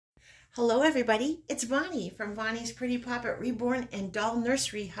Hello everybody, it's Bonnie from Bonnie's Pretty Poppet Reborn and Doll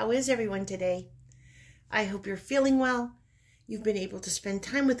Nursery. How is everyone today? I hope you're feeling well, you've been able to spend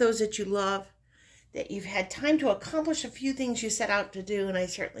time with those that you love, that you've had time to accomplish a few things you set out to do, and I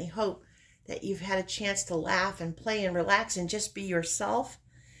certainly hope that you've had a chance to laugh and play and relax and just be yourself.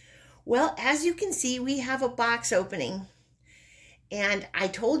 Well, as you can see, we have a box opening. And I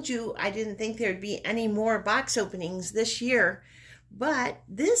told you I didn't think there'd be any more box openings this year. But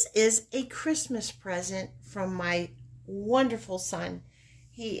this is a Christmas present from my wonderful son.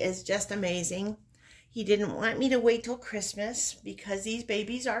 He is just amazing. He didn't want me to wait till Christmas because these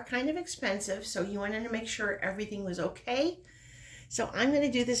babies are kind of expensive. So he wanted to make sure everything was okay. So I'm going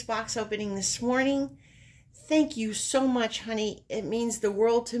to do this box opening this morning. Thank you so much, honey. It means the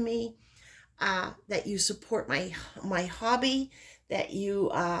world to me that you support my hobby, that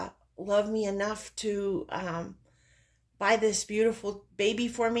you love me enough to buy this beautiful baby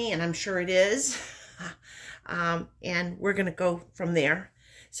for me, and I'm sure it is. And we're gonna go from there.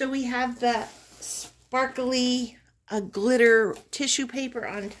 So we have the sparkly glitter tissue paper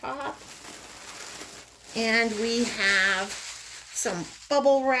on top, and we have some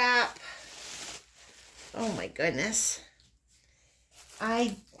bubble wrap. Oh my goodness.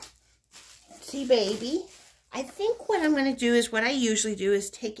 I see, baby. I think what I'm gonna do is what I usually do is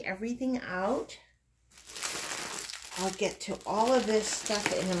take everything out. I'll get to all of this stuff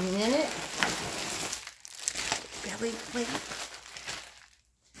in a minute. Belly plate.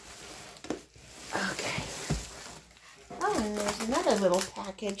 Okay. Oh, and there's another little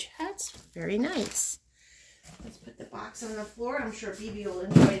package. That's very nice. Let's put the box on the floor. I'm sure BB will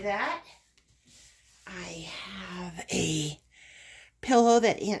enjoy that. I have a pillow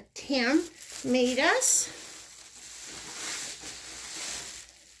that Aunt Tam made us.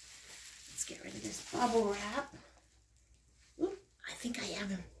 Let's get rid of this bubble wrap. I think I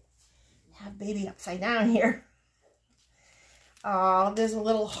have baby upside down here. Oh, there's a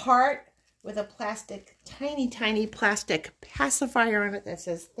little heart with a plastic, tiny plastic pacifier on it that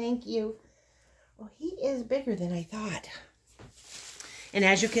says thank you. Well, he is bigger than I thought. And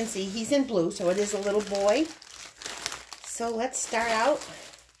as you can see, he's in blue, so it is a little boy. So let's start out.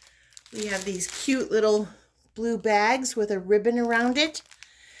 We have these cute little blue bags with a ribbon around it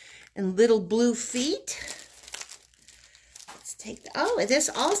and little blue feet. This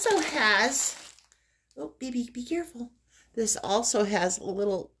also has, oh, baby, be careful. This also has a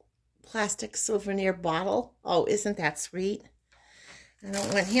little plastic souvenir bottle. Oh, isn't that sweet? I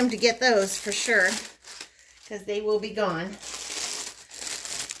don't want him to get those for sure, because they will be gone. And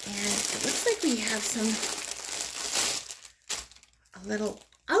it looks like we have a little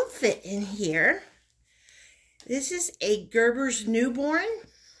outfit in here. This is a Gerber's newborn.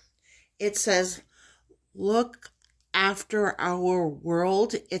 It says, look after our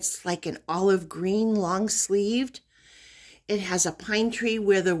world. It's like an olive green, long sleeved. It has a pine tree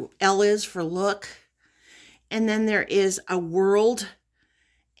where the L is for look. And then there is a world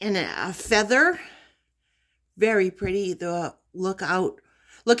and a feather. Very pretty. The look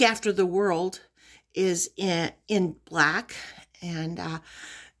after the world is in black. And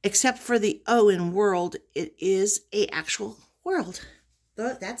except for the O in world, it is a actual world.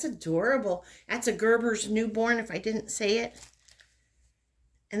 That's adorable. That's a Gerber's newborn, if I didn't say it.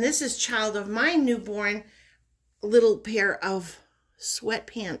 And this is child of mine newborn, little pair of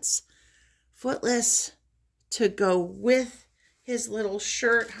sweatpants, footless, to go with his little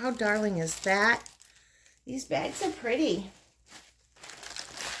shirt. How darling is that? These bags are pretty.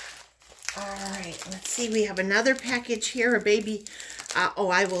 All right, let's see. We have another package here, a baby. Oh,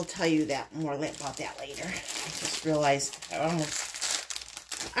 I will tell you that more about that later. I just realized I almost...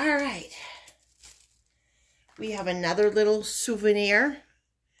 All right, we have another little souvenir.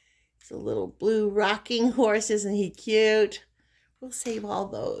 It's a little blue rocking horse. Isn't he cute? We'll save all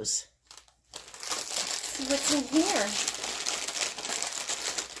those. Let's see what's in here.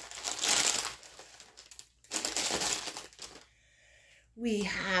 We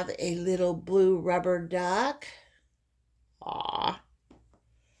have a little blue rubber duck. Aww.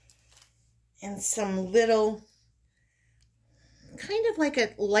 And some little, kind of like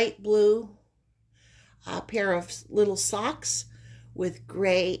a light blue pair of little socks with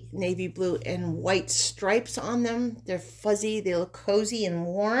gray, navy blue, and white stripes on them. They're fuzzy, they look cozy and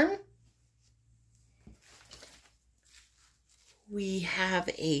warm. We have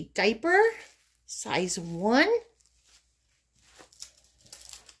a diaper, size 1.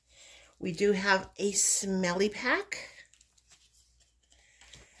 We do have a smelly pack.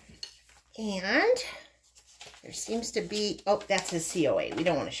 And there seems to be, oh, that's a COA. We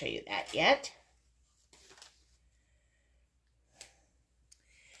don't want to show you that yet.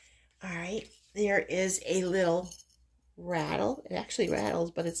 All right, there is a little rattle. It actually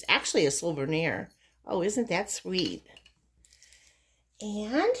rattles, but it's actually a souvenir. Oh, isn't that sweet?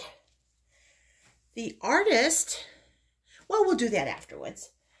 And the artist, well, we'll do that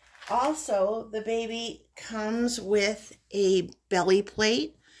afterwards. Also, the baby comes with a belly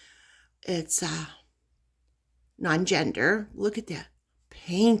plate. It's non-gender. Look at that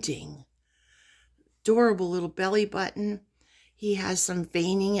painting. Adorable little belly button. He has some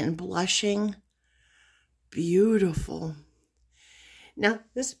veining and blushing. Beautiful. Now,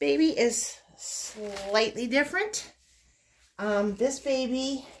 this baby is slightly different. This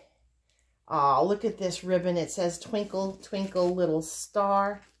baby, oh, look at this ribbon. It says Twinkle, Twinkle, Little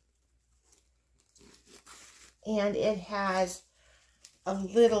Star. And it has a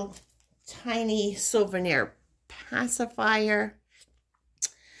little tiny souvenir pacifier.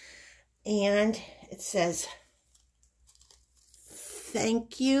 And it says,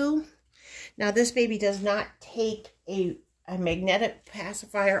 thank you. Now, this baby does not take a magnetic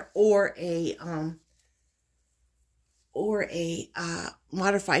pacifier or a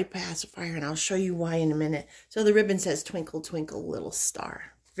modified pacifier, and I'll show you why in a minute. So the ribbon says Twinkle, Twinkle, Little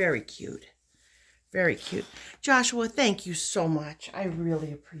Star. Very cute. Very cute. Joshua, thank you so much. I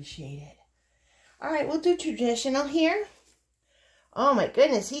really appreciate it. All right, we'll do traditional here. Oh my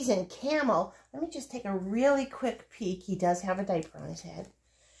goodness, he's in camel. Let me just take a really quick peek. He does have a diaper on his head.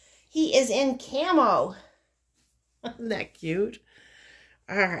 He is in camo. Isn't that cute?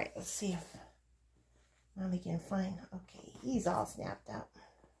 All right, let's see if Mommy can find. Okay, he's all snapped up.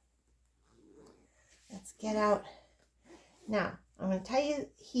 Let's get out. Now, I'm going to tell you,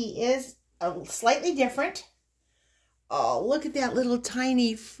 he is slightly different. Oh, look at that little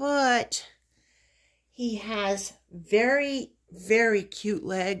tiny foot. He has very, very cute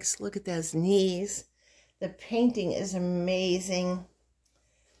legs. Look at those knees. The painting is amazing.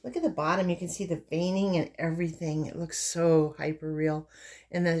 Look at the bottom. You can see the veining and everything. It looks so hyper real.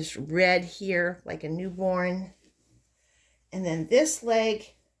 And there's red here, like a newborn. And then this leg,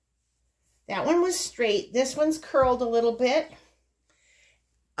 that one was straight. This one's curled a little bit.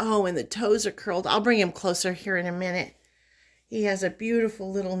 Oh, and the toes are curled. I'll bring him closer here in a minute. He has a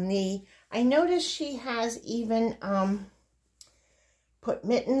beautiful little knee. I noticed she has even put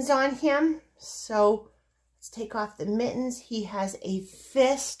mittens on him. So let's take off the mittens. He has a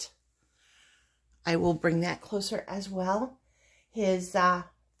fist. I will bring that closer as well. His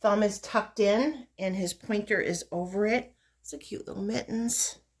thumb is tucked in and his pointer is over it. It's a cute little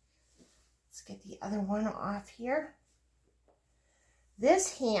mittens. Let's get the other one off here.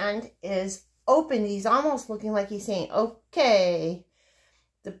 This hand is open. He's almost looking like he's saying, okay.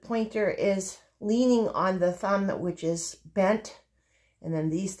 The pointer is leaning on the thumb, which is bent. And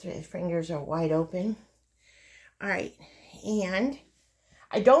then these three fingers are wide open. All right. And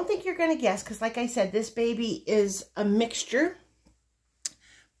I don't think you're going to guess, because like I said, this baby is a mixture.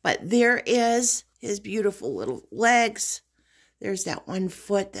 But there is his beautiful little legs. There's that one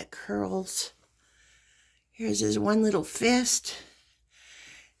foot that curls. Here's his one little fist.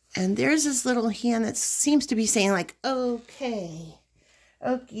 And there's this little hand that seems to be saying like, okay,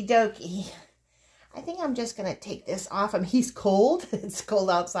 okie dokie. I think I'm just going to take this off him. He's cold. It's cold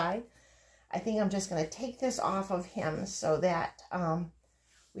outside. I think I'm just going to take this off of him so that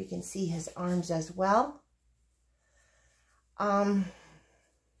we can see his arms as well. And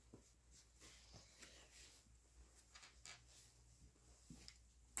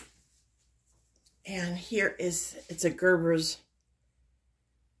here is, it's a Gerber's.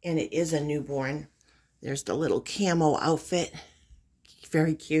 And it is a newborn. There's the little camo outfit.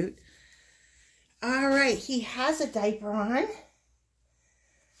 Very cute. All right, he has a diaper on.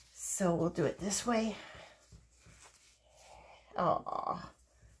 So we'll do it this way. Oh,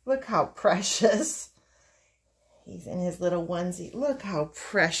 look how precious. He's in his little onesie. Look how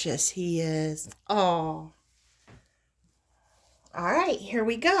precious he is. Oh. All right, here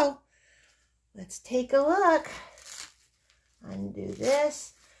we go. Let's take a look. Undo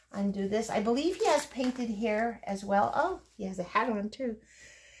this. Undo this. I believe he has painted hair as well. Oh, he has a hat on too.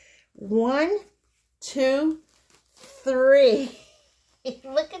 1, 2, 3.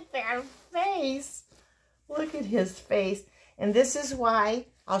 Look at that face. Look at his face. And this is why,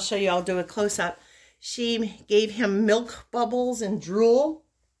 I'll show you, I'll do a close-up. She gave him milk bubbles and drool.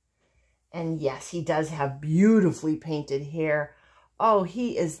 And yes, he does have beautifully painted hair. Oh,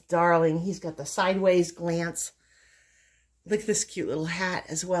 he is darling. He's got the sideways glance. Look at this cute little hat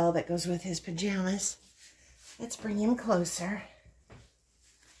as well that goes with his pajamas. Let's bring him closer.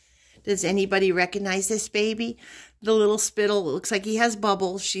 Does anybody recognize this baby? The little spittle, it looks like he has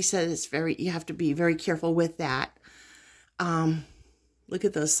bubbles. She says it's you have to be very careful with that. Look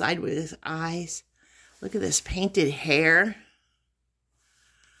at those sideways eyes. Look at this painted hair.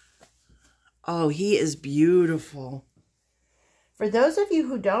 Oh, he is beautiful. For those of you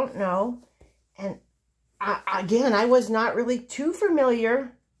who don't know, and again, I was not really too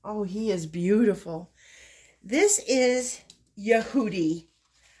familiar. Oh, he is beautiful. This is Yehudi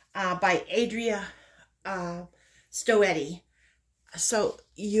by Adria Stoetti. So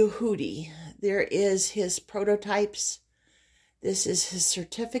Yehudi, there is his prototypes. This is his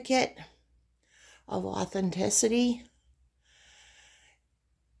certificate of authenticity.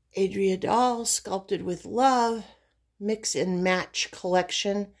 Adria doll, sculpted with love, mix and match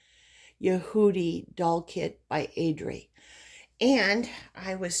collection, Yehudi doll kit by Adria. And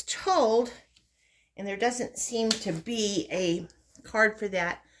I was told, and there doesn't seem to be a card for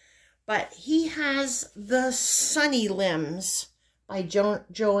that, but he has the Sunny Limbs by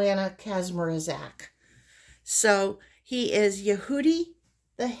Joanna Kazmarzak. So he is Yehudi,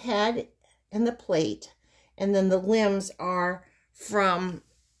 the head and the plate, and then the limbs are from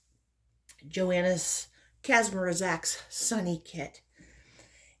Joanna's Kazmarzak's Sunny Kit.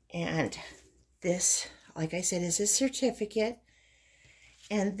 And this, like I said, is his certificate.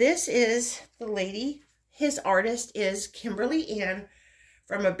 And this is the lady, his artist is Kimberly Ann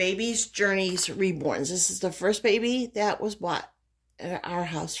from A Baby's Journeys Reborns. This is the first baby that was bought at our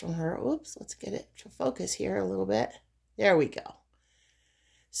house from her. Oops, let's get it to focus here a little bit. There we go.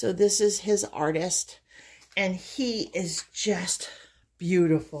 So this is his artist, and he is just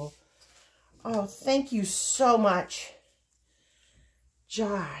beautiful. Oh, thank you so much,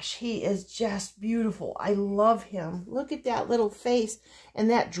 Josh. He is just beautiful. I love him. Look at that little face and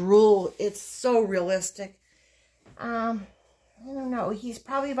that drool. It's so realistic. I don't know. He's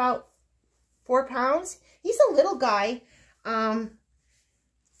probably about 4 pounds. He's a little guy.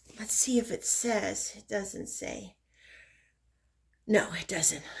 Let's see if it says. It doesn't say. No, it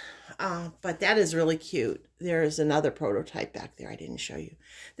doesn't. But that is really cute. There is another prototype back there I didn't show you.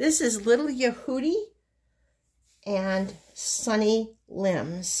 This is little Yehudi and Sunny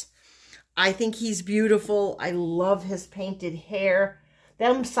Limbs. I think he's beautiful. I love his painted hair.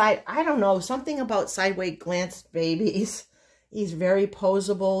 I don't know, something about sideways glanced babies. He's very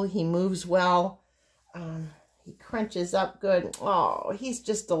poseable. He moves well. He crunches up good. Oh, he's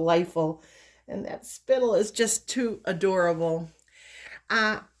just delightful. And that spittle is just too adorable.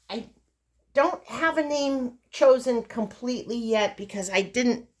 I don't have a name chosen completely yet because I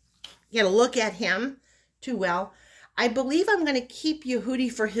didn't get a look at him too well. I believe I'm going to keep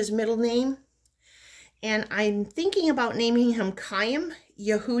Yehudi for his middle name. And I'm thinking about naming him Chaim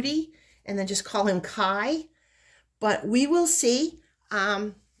Yehudi and then just call him Kai. But we will see.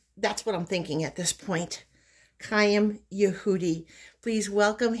 That's what I'm thinking at this point. Chaim Yehudi. Please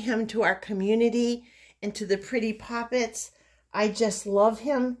welcome him to our community and to the Pretty Poppets. I just love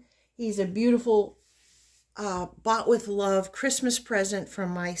him. He's a beautiful, bought with love Christmas present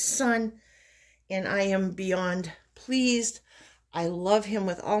from my son. And I am beyond pleased. I love him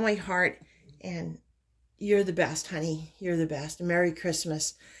with all my heart. And you're the best, honey. You're the best. Merry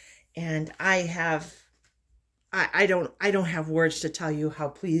Christmas. And I don't have words to tell you how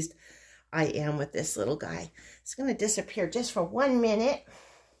pleased I am with this little guy. It's going to disappear just for 1 minute.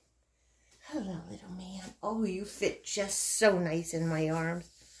 Hello, little man. Oh, you fit just so nice in my arms.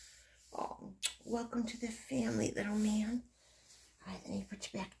 Oh, welcome to the family, little man. All right, let me put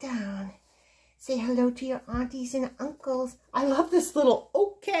you back down. Say hello to your aunties and uncles. I love this little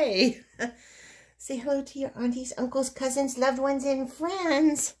okay. Say hello to your aunties, uncles, cousins, loved ones, and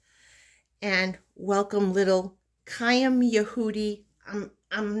friends. And welcome little Chaim Yehudi.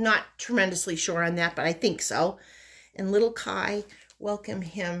 I'm not tremendously sure on that, but I think so. And little Kai, welcome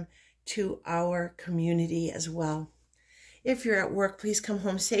him to our community as well. If you're at work, please come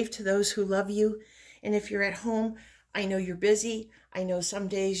home safe to those who love you. And if you're at home, I know you're busy. I know some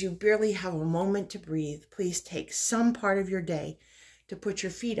days you barely have a moment to breathe. Please take some part of your day to put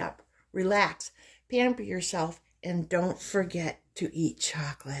your feet up, relax, pamper yourself, and don't forget to eat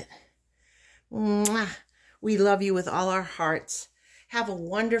chocolate. Mwah. We love you with all our hearts. Have a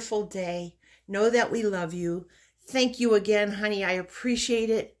wonderful day. Know that we love you. Thank you again, honey. I appreciate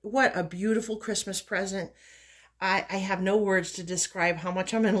it. What a beautiful Christmas present. I have no words to describe how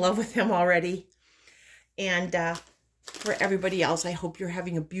much I'm in love with him already. And for everybody else, I hope you're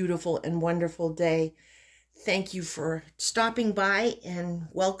having a beautiful and wonderful day. Thank you for stopping by and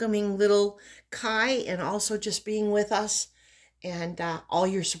welcoming little Kai and also just being with us and all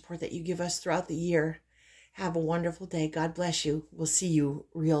your support that you give us throughout the year. Have a wonderful day. God bless you. We'll see you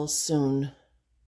real soon.